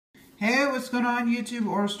Hey, what's going on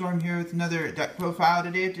YouTube? Storm here with another deck profile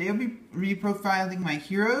today. Today I'll be reprofiling my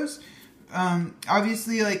heroes.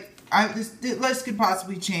 Obviously, this list could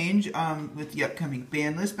possibly change with the upcoming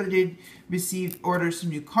ban list, but I did order some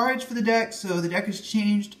new cards for the deck, so the deck has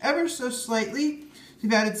changed ever so slightly.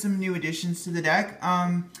 We've added some new additions to the deck.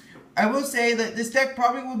 I will say that this deck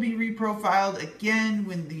probably will be reprofiled again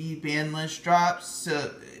when the ban list drops,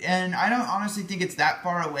 and I don't honestly think it's that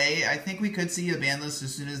far away. I think we could see a ban list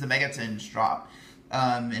as soon as the Megatons drop,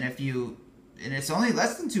 and it's only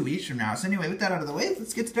less than 2 weeks from now. So anyway, with that out of the way,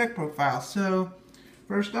 let's get to deck profile. So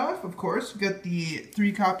first off, of course, we've got the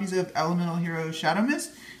 3 copies of Elemental Hero Shadow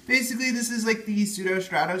Mist. Basically, this is like the pseudo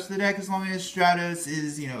Stratos of the deck, as long as Stratos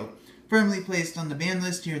is, firmly placed on the ban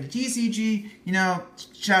list here in the TCG.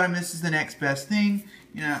 Shadow Mist is the next best thing.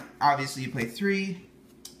 Obviously you play 3.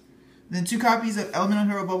 Then 2 copies of Elemental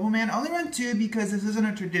Hero Bubble Man. I only run 2 because this isn't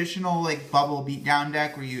a traditional bubble beatdown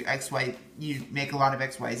deck where you make a lot of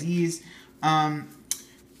XYZs. But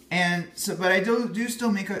I do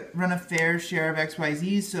still run a fair share of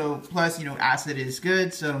XYZs. So plus Acid is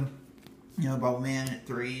good. So Bubble Man at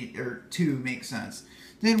 3 or 2 makes sense.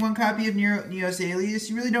 Then 1 copy of Neos Alias.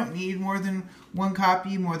 You really don't need more than 1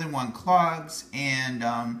 copy, more than 1 Clogs. And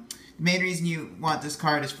the main reason you want this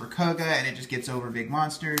card is for Koga, and it just gets over big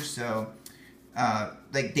monsters. So,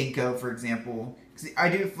 like Dinko, for example. Because I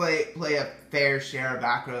do play a fair share of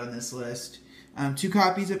back row in this list. 2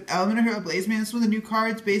 copies of Elemental Hero Blazeman. This is one of the new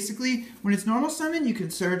cards. Basically, when it's normal summon, you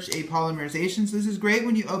can search a polymerization. So this is great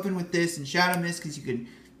when you open with this and Shadow Mist, because you could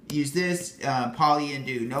use this, Poly, and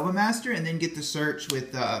do Nova Master, and then get the search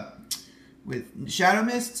with Shadow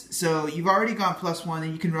Mist. So you've already gone +1,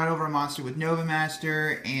 and you can run over a monster with Nova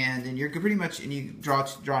Master, and then you're pretty much, and you draw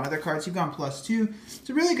another card, so you've gone +2. It's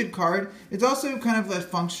a really good card. It's also kind of a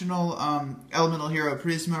functional Elemental Hero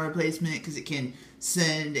Prisma replacement, because it can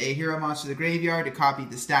send a hero monster to the graveyard to copy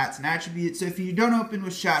the stats and attributes. So if you don't open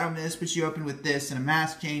with Shadow Mist, but you open with this and a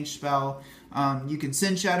Mass Change spell, you can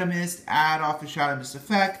send Shadow Mist, add off a Shadow Mist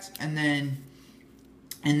effect, and then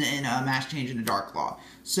Mass Change into Dark Claw.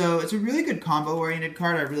 So it's a really good combo-oriented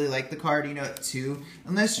card. I really like the card, at 2.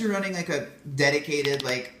 Unless you're running a dedicated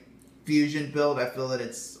fusion build, I feel that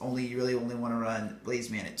you really only want to run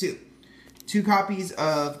Blazeman at 2. 2 copies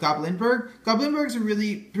of Goblinberg. Goblinberg's a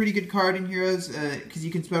really pretty good card in Heroes, because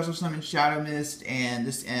you can special summon Shadow Mist and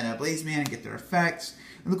Blazeman and get their effects.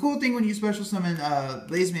 And the cool thing when you special summon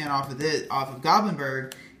Blazeman off of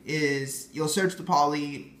Goblinberg is you'll search the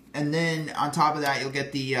poly, and then on top of that you'll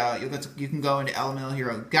get you can go into Elemental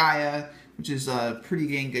Hero Gaia, which is a pretty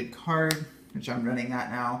dang good card, which I'm running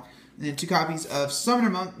that now. And then 2 copies of Summoner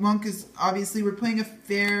Monk. Monk is obviously, we're playing a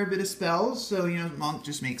fair bit of spells, so Monk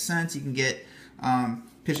just makes sense. You can get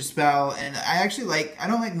pitch a spell, and I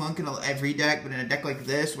don't like Monk in every deck, but in a deck like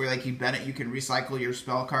this where you can recycle your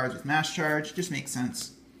spell cards with Mass Charge, just makes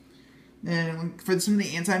sense. Then for some of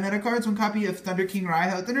the anti-meta cards, 1 copy of Thunder King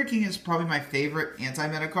Raiho. Thunder King is probably my favorite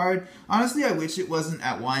anti-meta card. Honestly, I wish it wasn't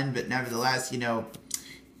at 1, but nevertheless,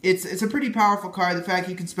 it's a pretty powerful card. The fact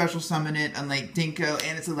you can special summon it, unlike Dinko,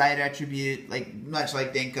 and it's a light attribute, much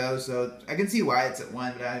like Dinko, so I can see why it's at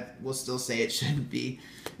 1, but I will still say it shouldn't be.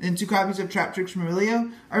 And then 2 copies of Traptrix from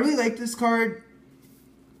Yugioh. I really like this card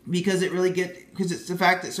because it's the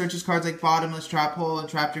fact that searches cards like Bottomless Trap Hole and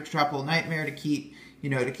Traptrix Trap Hole Nightmare to keep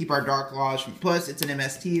our Dark Laws from. Plus, it's an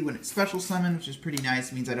MST when it's special summon, which is pretty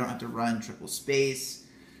nice. It means I don't have to run triple space.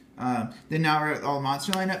 Then now we're at all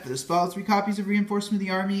monster lineup for the spell. 3 copies of Reinforcement of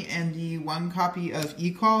the Army and the 1 copy of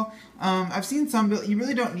E-Call. I've seen some, you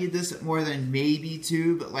really don't need this at more than maybe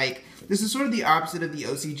 2, but this is sort of the opposite of the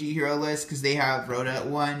OCG hero list, because they have Rhoda at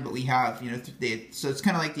 1, but we have, so it's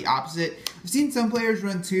kind of like the opposite. I've seen some players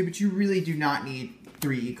run 2, but you really do not need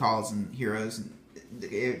 3 E-Calls in heroes,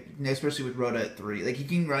 especially with Rhoda at 3. You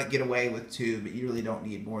can get away with 2, but you really don't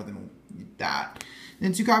need more than that.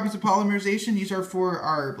 Then 2 copies of Polymerization. These are for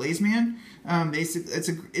our Blazeman. Basically,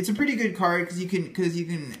 it's a pretty good card because you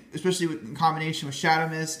can, especially in combination with Shadow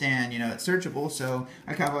Mist, and it's searchable. So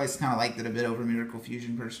I always kind of liked it a bit over Miracle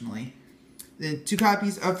Fusion personally. Then 2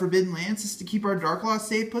 copies of Forbidden Lance. This is to keep our Dark Law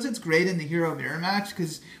safe. Plus, it's great in the Hero Mirror match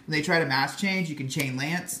because when they try to mass change, you can chain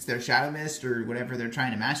Lance. It's their Shadow Mist or whatever they're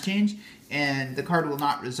trying to mass change, and the card will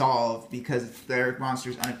not resolve because their monster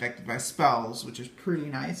is unaffected by spells, which is pretty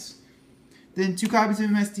nice. Then 2 copies of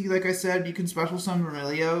MST, like I said, you can special summon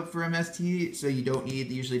Yugioh for MST, so you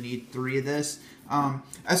usually need 3 of this.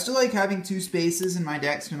 I still like having 2 spaces in my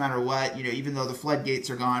decks no matter what, even though the floodgates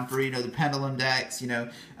are gone for, the pendulum decks,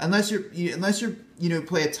 unless you're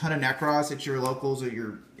play a ton of Necros at your locals or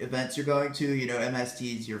your events you're going to,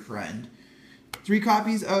 MST is your friend. 3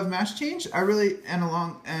 copies of Mash Change. I really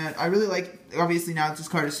like. Obviously now this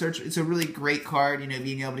card is search. It's a really great card. You know,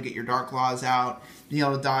 being able to get your Dark Claws out, being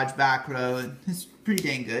able to dodge back row. It's pretty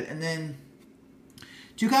dang good. And then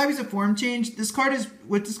 2 copies of Form Change. This card is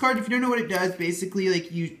with this card. If you don't know what it does, basically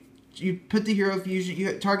like you put the Hero Fusion.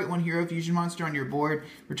 You target 1 Hero Fusion monster on your board.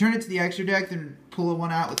 Return it to the extra deck. Then pull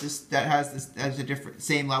one out with this that has a different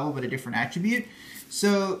same level but a different attribute.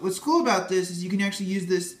 So what's cool about this is you can actually use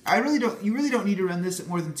this. You really don't need to run this at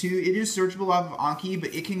more than 2. It is searchable off of Anki,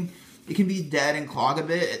 but it can be dead and clog a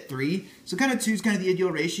bit at 3. So kind of 2 is kind of the ideal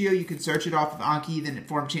ratio. You can search it off of Anki, then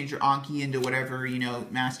form change your Anki into whatever, you know,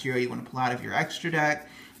 Masked Hero you want to pull out of your extra deck.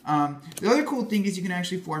 The other cool thing is you can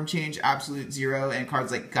actually form change Absolute Zero and cards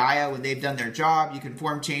like Gaia when they've done their job. You can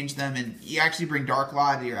form change them and you actually bring Dark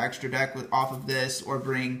Law to your extra deck off of this, or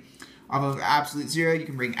bring off of Absolute Zero. You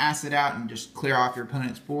can bring Acid out and just clear off your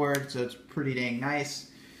opponent's board, so it's pretty dang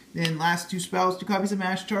nice. Then last 2 spells, 2 copies of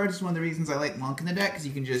Mash Charge. This is one of the reasons I like Monk in the deck, because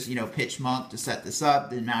you can just, you know, pitch Monk to set this up,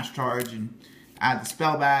 then Mash Charge and add the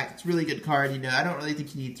spell back. It's a really good card. You know, I don't really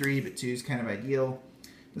think you need 3, but 2 is kind of ideal.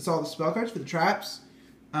 That's all the spell cards for the traps.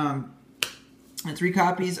 And 3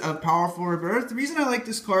 copies of Powerful Rebirth. The reason I like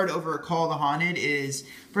this card over Call the Haunted is,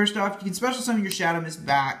 first off, you can special summon your Shadow Mist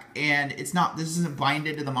back, and this isn't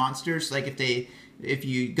binded to the monsters. Like if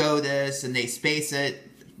you go this and they space it,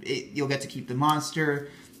 you'll get to keep the monster.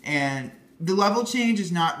 And the level change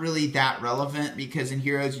is not really that relevant, because in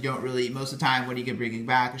Heroes you don't really, most of the time, what are you bringing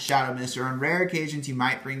back? A Shadow Mist, or on rare occasions you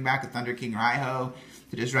might bring back a Thunder King Raiho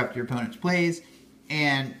to disrupt your opponent's plays.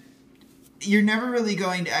 And you're never really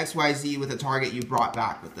going to XYZ with a target you brought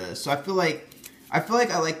back with this. So I feel like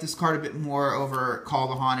I like this card a bit more over Call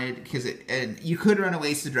the Haunted, because and you could run a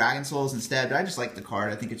Wasted Dragon Souls instead, but I just like the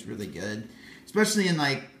card. I think it's really good. Especially in,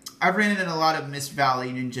 like, I've ran it in a lot of Mist Valley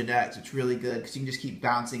Ninja decks. It's really good because you can just keep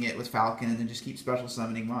bouncing it with Falcon and then just keep special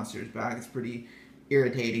summoning monsters back. It's pretty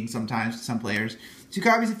irritating sometimes to some players. 2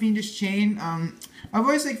 copies of Fiendish Chain. I've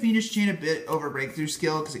always liked Fiendish Chain a bit over Breakthrough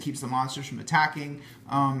Skill because it keeps the monsters from attacking.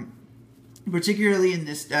 Particularly in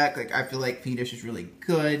this deck, like, I feel like Fiendish is really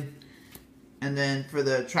good. And then for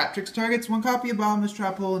the Traptrix targets, 1 copy of Bottomless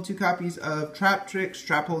Trap Hole and 2 copies of Traptrix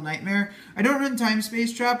Trap Hole Nightmare. I don't run Time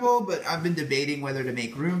Space Trap Hole, but I've been debating whether to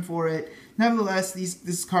make room for it. Nevertheless,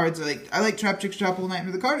 these cards are like, I like Traptrix Trap Hole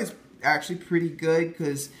Nightmare. The card is actually pretty good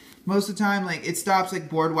because most of the time, like, it stops like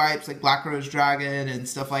board wipes, like Black Rose Dragon and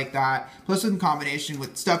stuff like that. Plus, in combination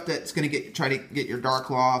with stuff that's going to try to get your Dark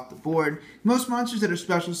Claw off the board. Most monsters that are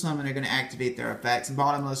special summoned are going to activate their effects, and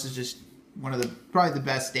Bottomless is just one of the probably the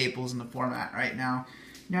best staples in the format right now.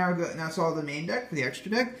 Now that's all the main deck for the extra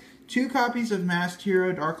deck. 2 copies of Masked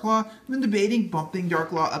Hero Dark Claw. I've been debating bumping Dark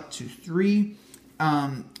Claw up to 3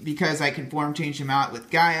 because I can form change him out with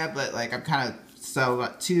Gaia, but like I'm kind of settled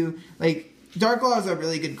at 2. Like, Dark Claw is a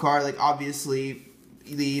really good card, like, obviously,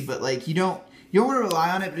 but like you don't want to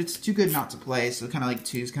rely on it, but it's too good not to play. So kind of like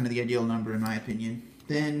 2 is kind of the ideal number in my opinion.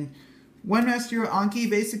 Then 1 Masked Hero Anki.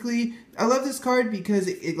 Basically, I love this card because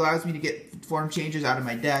it allows me to get form changes out of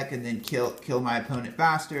my deck and then kill my opponent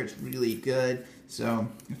faster. It's really good. So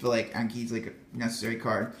I feel like Anki is like a necessary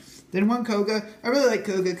card. Then 1 Koga. I really like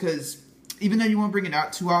Koga because even though you won't bring it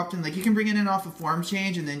out too often, like, you can bring it in off of form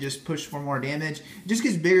change and then just push for more damage. It just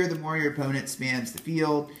gets bigger the more your opponent spams the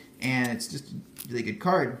field, and it's just a really good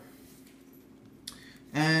card.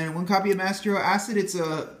 And 1 copy of Masked Hero Acid. It's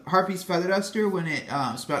a Harpy's Feather Duster. When it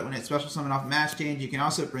special summon off Mash Change, you can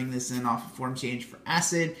also bring this in off of Form Change for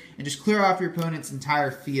Acid and just clear off your opponent's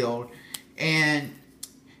entire field. And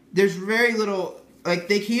there's very little, like,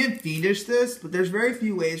 they can Fiendish this, but there's very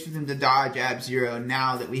few ways for them to dodge Ab-Zero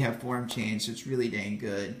now that we have Form Change, so it's really dang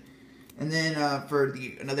good. And then for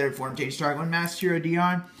another Form Change target, 1 Masked Hero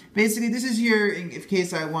Dion. Basically, this is here in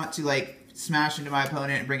case I want to, like, smash into my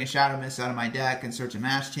opponent and bring a Shadow Mist out of my deck and search a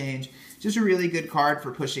Mash Change. Just a really good card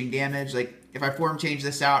for pushing damage. Like, if I form change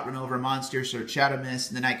this out, run over a monster, search Shadow Mist,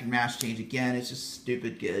 and then I can Mash Change again. It's just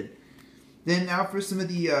stupid good. Then now for some of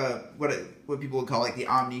the, what people would call, like, the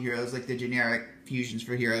Omni Heroes, like the generic fusions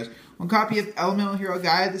for heroes. 1 copy of Elemental Hero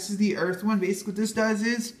Gaia. This is the Earth one. Basically what this does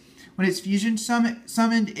is, when it's fusion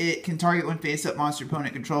summoned, it can target one face-up monster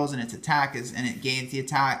opponent controls, and its attack and it gains the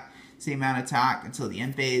attack, same amount of attack until the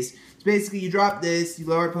end phase. So basically, you drop this, you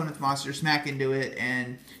lower opponent's monster, smack into it,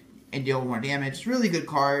 and deal more damage. It's a really good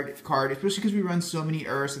card, especially because we run so many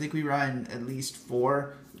Earths. I think we run at least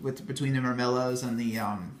 4 between the Murmillos and the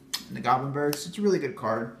Goblinbergs. It's a really good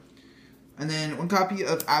card. And then 1 copy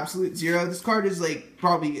of Absolute Zero. This card is, like,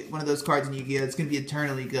 probably one of those cards in Yu-Gi-Oh! It's going to be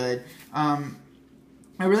eternally good.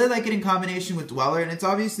 I really like it in combination with Dweller, and it's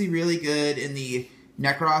obviously really good in the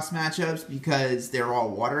Necros matchups because they're all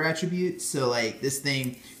water attributes. So like this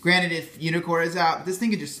thing, granted if Unicorn is out, this thing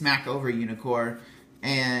could just smack over Unicorn.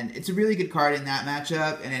 And it's a really good card in that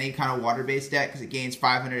matchup and any kind of water-based deck because it gains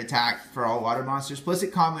 500 attack for all water monsters. Plus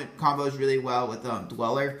it combos really well with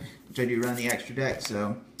Dweller, which I do run the extra deck,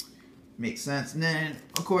 so makes sense. And then,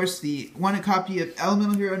 of course, the one copy of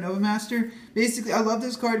Elemental Hero Nova Master. Basically, I love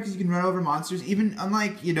this card because you can run over monsters. Even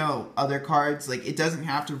unlike, you know, other cards, like it doesn't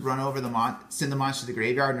have to run over send the monster to the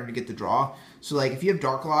graveyard in order to get the draw. So like if you have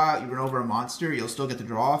Dark Law out, you run over a monster, you'll still get the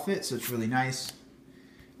draw off it, so it's really nice.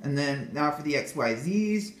 And then now for the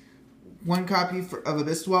XYZs, one copy of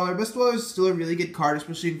Abyss Dweller. Abyss Dweller is still a really good card,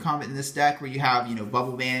 especially in combat in this deck where you have, you know,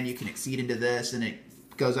 Bubble Band, you can exceed into this, and it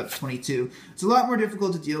goes up to 22. It's a lot more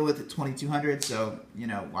difficult to deal with at 2200, so, you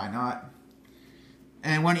know, why not?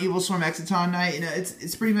 And one Evil Storm Exciton Knight, you know,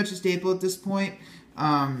 it's pretty much a staple at this point.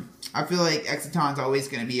 I feel like Exciton's always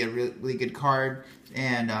going to be a really good card,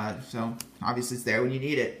 and so obviously it's there when you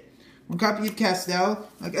need it. One copy of Castel.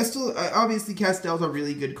 Like obviously Castel's a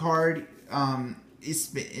really good card. Is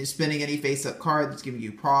spinning any face-up card that's giving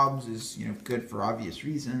you problems is, you know, good for obvious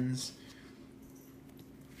reasons.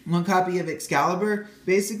 One copy of Excalibur.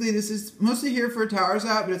 Basically, this is mostly here for towers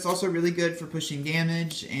out, but it's also really good for pushing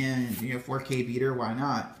damage and, you know, 4K beater. Why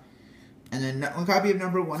not? And then one copy of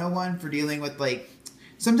number 101 for dealing with, like,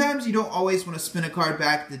 sometimes you don't always want to spin a card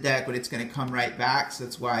back to the deck, but it's going to come right back, so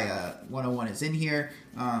that's why 101 is in here.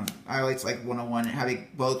 I always like 101, having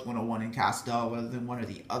both 101 and Castel rather than one or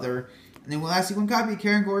the other. And then lastly, one copy of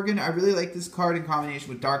Karen Gorgon. I really like this card in combination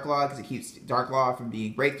with Dark Law because it keeps Dark Law from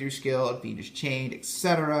being breakthrough skill, being just chained,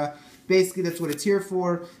 etc. Basically, that's what it's here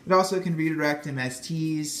for. It also can redirect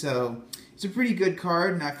MSTs, so it's a pretty good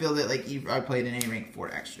card, and I feel that like I played in any rank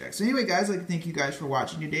 4 extra deck. So anyway, guys, I'd like to thank you guys for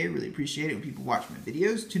watching today. I really appreciate it when people watch my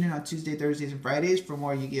videos. Tune in on Tuesday, Thursdays, and Fridays for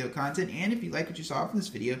more Yu-Gi-Oh content. And if you like what you saw from this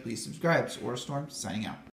video, please subscribe. So, Storm signing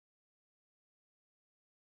out.